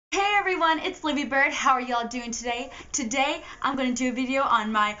everyone, it's Livy Bird. How are y'all doing today? Today I'm going to do a video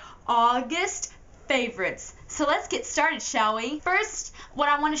on my August favorites. So let's get started, shall we? First, what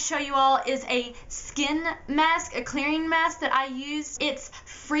I want to show you all is a skin mask, a clearing mask that I used. It's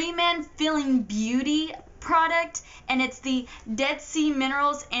Freeman Feeling Beauty product, and it's the Dead Sea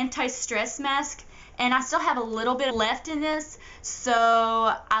Minerals Anti-Stress Mask. And I still have a little bit left in this, so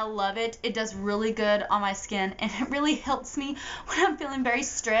I love it. It does really good on my skin, and it really helps me when I'm feeling very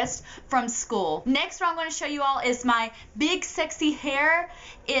stressed from school. Next, what I'm going to show you all is my Big Sexy Hair.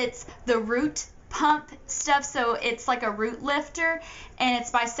 It's the Root Pump stuff, so it's like a root lifter, and it's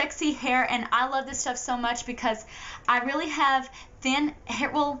by Sexy Hair, and I love this stuff so much because I really have thin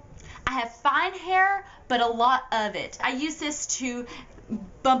hair. Well, I have fine hair, but a lot of it. I use this to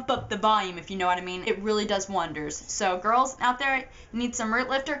bump up the volume, if you know what I mean. It really does wonders. So girls out there, need some root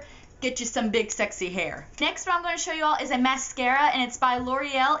lifter, get you some Big Sexy Hair. Next, what I'm going to show you all is a mascara, and it's by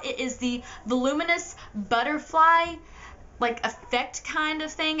L'Oreal. It is the Voluminous Butterfly like effect kind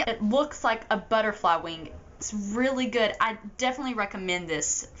of thing. It looks like a butterfly wing. It's really good. I definitely recommend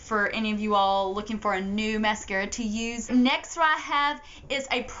this for any of you all looking for a new mascara to use. Next, what I have is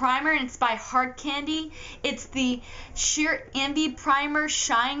a primer, and it's by Hard Candy. It's the Sheer Envy Primer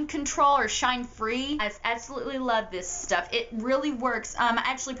Shine Control, or Shine Free. I absolutely love this stuff. It really works. I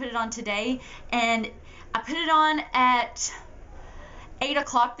actually put it on today, and I put it on at 8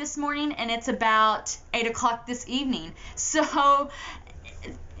 o'clock this morning, and it's about 8 o'clock this evening. So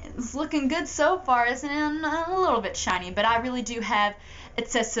it's looking good so far, isn't it? A little bit shiny, but I really do have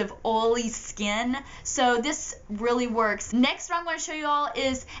excessive oily skin, so this really works. Next, what I'm going to show you all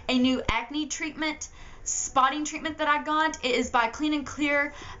is a new acne treatment, spotting treatment that I got. It is by Clean and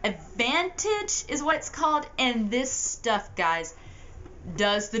Clear Advantage is what it's called, and this stuff, guys,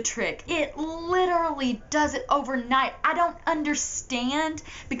 does the trick. It literally does it overnight. I don't understand,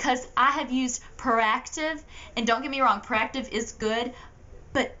 because I have used Proactive, and don't get me wrong, Proactive is good,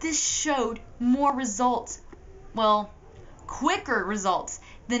 but this showed more results, well, quicker results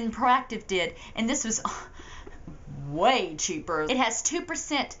than Proactive did, and this was way cheaper. It has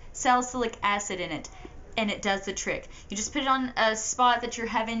 2% salicylic acid in it, and it does the trick. You just put it on a spot that you're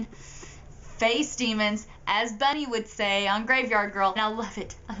having face demons, as Bunny would say on Graveyard Girl, and I love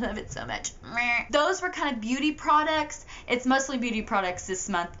it. I love it so much. Those were kind of beauty products. It's mostly beauty products this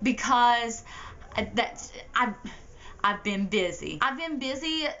month because I've been busy. I've been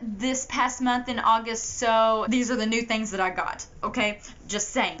busy this past month in August, so these are the new things that I got, okay? Just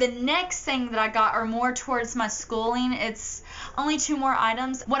saying. The next thing that I got are more towards my schooling. It's only 2 more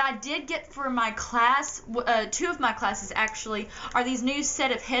items. What I did get for my class, 2 of my classes actually, are these new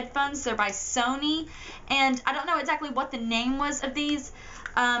set of headphones. They're by Sony, and I don't know exactly what the name was of these,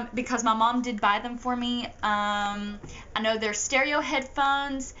 because my mom did buy them for me. I know they're stereo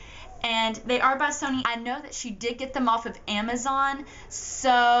headphones, and they are by Sony. I know that she did get them off of Amazon,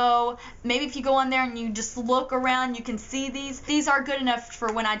 so maybe if you go on there and you just look around, you can see these. These are good enough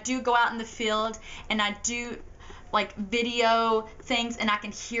for when I do go out in the field and I do like video things, and I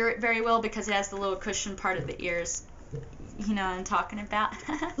can hear it very well because it has the little cushion part of the ears. You know what I'm talking about.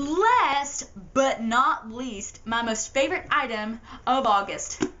 Last but not least, my most favorite item of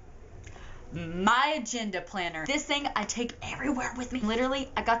August, my agenda planner. This thing I take everywhere with me. Literally,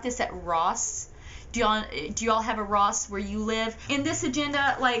 I got this at Ross. Do y'all have a Ross where you live? In this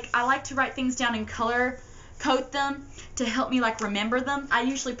agenda, like, I like to write things down in color code them to help me like remember them. I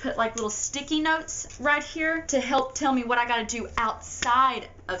usually put like little sticky notes right here to help tell me what I got to do outside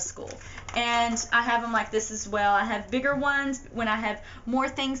of school. And I have them like this as well. I have bigger ones when I have more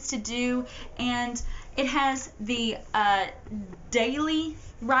things to do, and it has the daily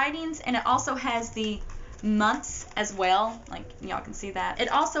writings, and it also has the months as well, like y'all can see that.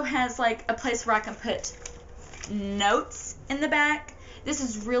 It also has like a place where I can put notes in the back. This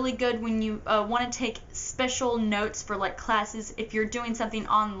is really good when you want to take special notes for like classes, if you're doing something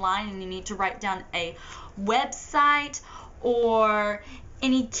online and you need to write down a website or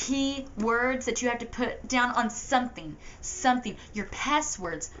any key words that you have to put down on something, your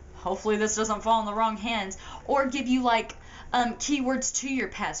passwords. Hopefully this doesn't fall in the wrong hands, or give you like keywords to your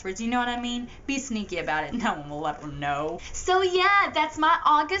passwords, you know what I mean? Be sneaky about it. No one will ever know. So yeah, that's my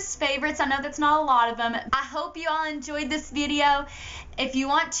August favorites. I know that's not a lot of them. I hope you all enjoyed this video. If you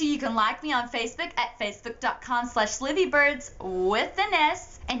want to, you can like me on Facebook at facebook.com/LivyBirds with an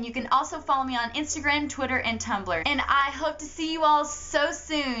S. And you can also follow me on Instagram, Twitter, and Tumblr. And I hope to see you all so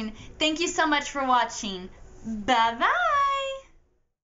soon. Thank you so much for watching. Bye-bye.